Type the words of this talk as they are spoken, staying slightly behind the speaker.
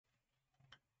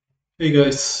Hey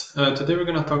guys, today we're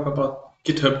going to talk about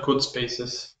GitHub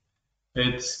Codespaces.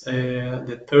 It's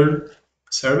the third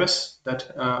service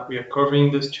that we are covering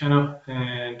in this channel,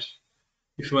 and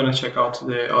if you want to check out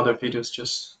the other videos,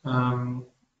 just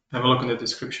have a look in the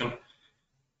description.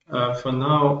 For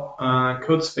now,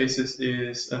 Codespaces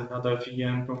is another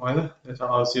VM provider that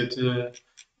allows you to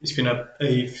spin up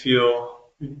a few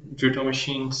virtual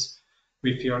machines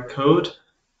with your code.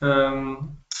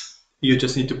 You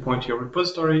just need to point to your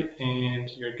repository and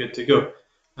you're good to go.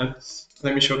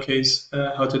 Let me showcase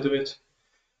how to do it.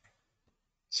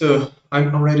 So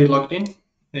I'm already logged in,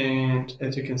 and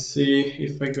as you can see,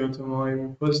 if I go to my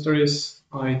repositories,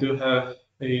 I do have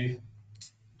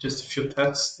just a few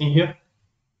tests in here.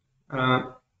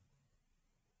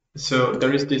 So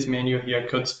there is this menu here,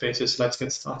 codespaces. Let's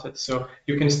get started. So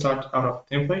you can start out of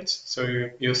templates. So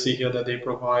you'll see here that they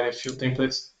provide a few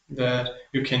templates that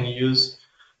you can use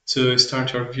to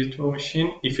start your virtual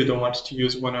machine if you don't want to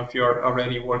use one of your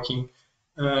already working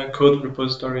code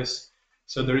repositories.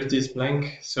 So there is this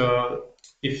blank. So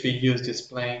if we use this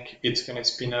blank, it's going to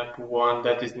spin up one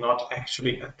that is not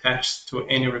actually attached to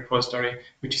any repository,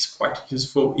 which is quite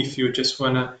useful if you just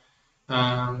want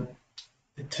to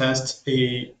test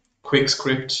a quick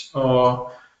script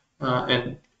or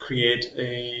and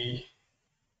create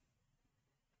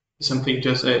something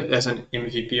just as an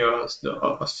MVP or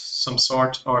some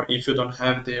sort, or if you don't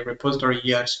have the repository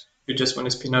yet, you just want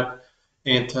to spin up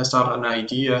and test out an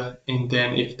idea, and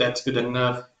then if that's good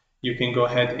enough, you can go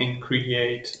ahead and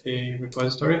create a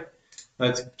repository.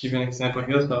 Let's give you an example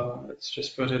here. So let's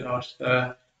just put it out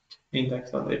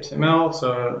index.html.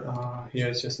 So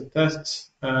here's just a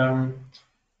test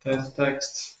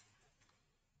text.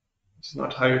 It's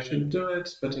not how you should do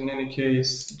it, but in any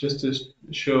case, just to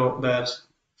show that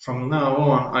from now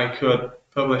on, I could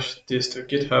publish this to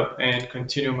GitHub and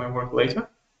continue my work later.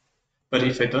 But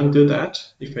if I don't do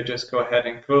that, if I just go ahead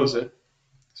and close it,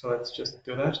 so let's just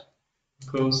do that,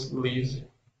 close, leave,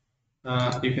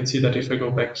 you can see that if I go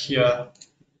back here,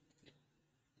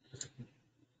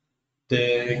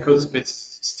 the code space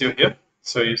is still here,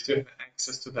 so you still have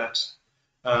access to that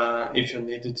if you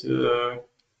needed to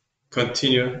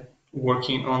continue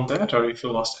working on that, or if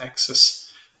you lost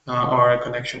access or a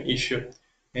connection issue.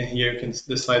 And here you can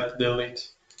decide to delete.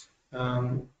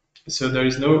 So there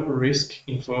is no risk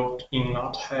involved in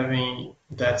not having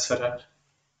that set up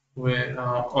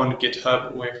on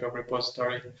GitHub with a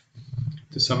repository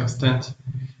to some extent.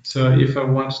 So if I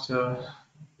want to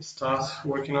start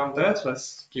working on that,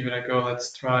 let's give it a go.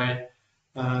 Let's try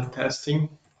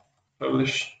testing,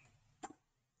 publish.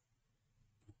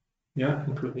 Yeah,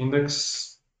 include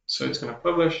index. So it's going to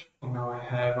publish, and now I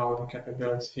have all the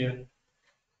capabilities here.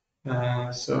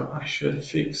 So I should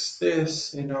fix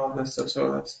this and all that stuff. So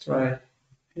let's try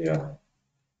here.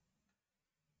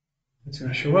 It's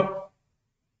going to show up.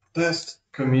 Test,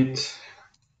 commit.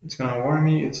 It's going to warn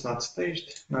me it's not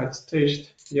staged. Now it's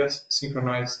staged. Yes,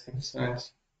 synchronize and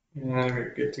send. And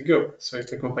we're good to go. So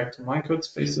if I go back to my code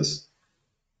spaces,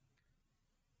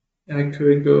 I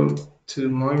could go to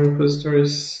my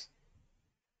repositories.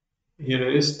 Here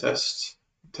it is,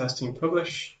 testing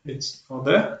publish. It's all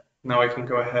there. Now I can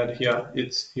go ahead here.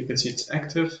 You can see it's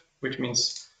active, which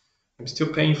means I'm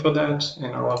still paying for that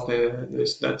and all of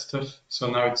that stuff.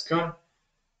 So now it's gone,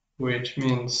 which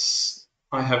means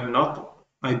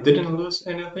I didn't lose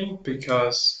anything,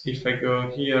 because if I go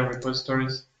here,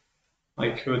 repositories, I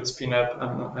could spin up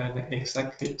an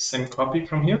exactly same copy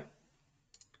from here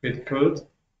with code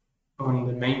on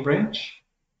the main branch.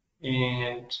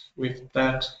 And with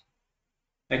that,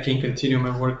 I can continue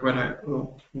my work where I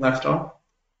left off.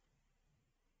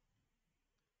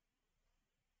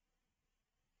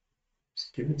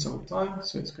 Just give it some time,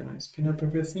 so it's gonna spin up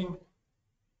everything.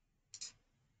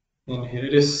 And here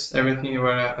it is, everything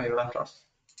where I left off.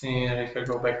 And if I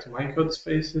go back to my code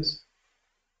spaces,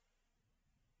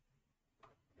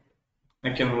 I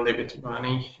can leave it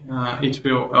running. It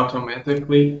will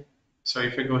automatically. So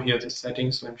if I go here to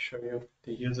settings, let me show you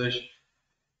the usage.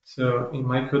 So in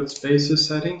my code spaces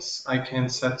settings, I can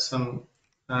set some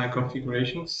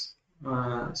configurations,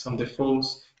 some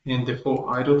defaults, and default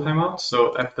idle timeout.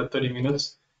 So after 30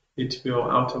 minutes, it will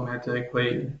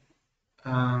automatically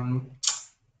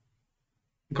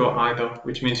go idle,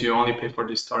 which means you only pay for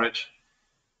the storage.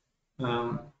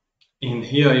 In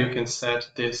here, you can set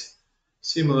this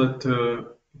similar to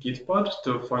Gitpod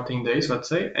to 14 days, let's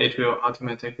say. It will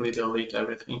automatically delete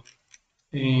everything.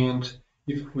 And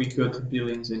if we go to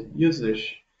billings and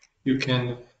usage, you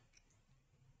can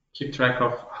keep track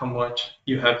of how much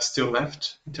you have still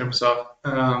left in terms of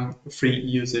free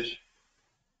usage.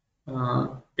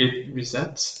 It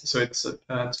resets, so it's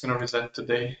going to reset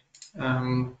today.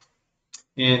 And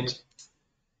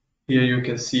here you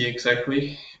can see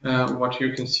exactly what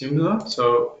you consume a lot.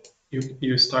 So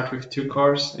you start with 2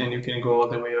 cores and you can go all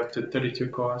the way up to 32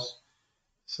 cores.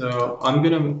 So I'm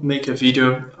gonna make a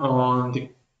video on the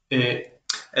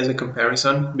as a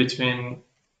comparison between,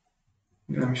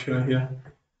 I'm sure here.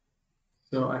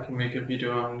 So I can make a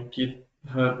video on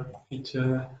GitHub,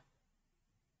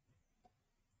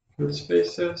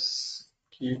 codespaces,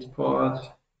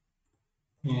 Gitpod,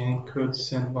 and Code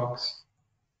Sandbox.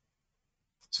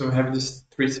 So we have these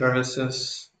 3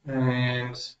 services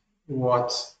and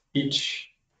what each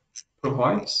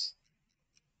provides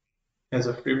as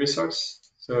a free resource.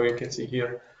 So you can see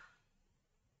here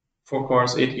 4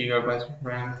 cores, 8 gigabytes of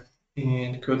RAM,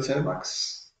 and Code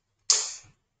Sandbox.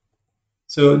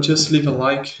 So just leave a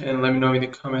like and let me know in the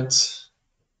comments,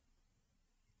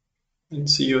 and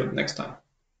see you next time.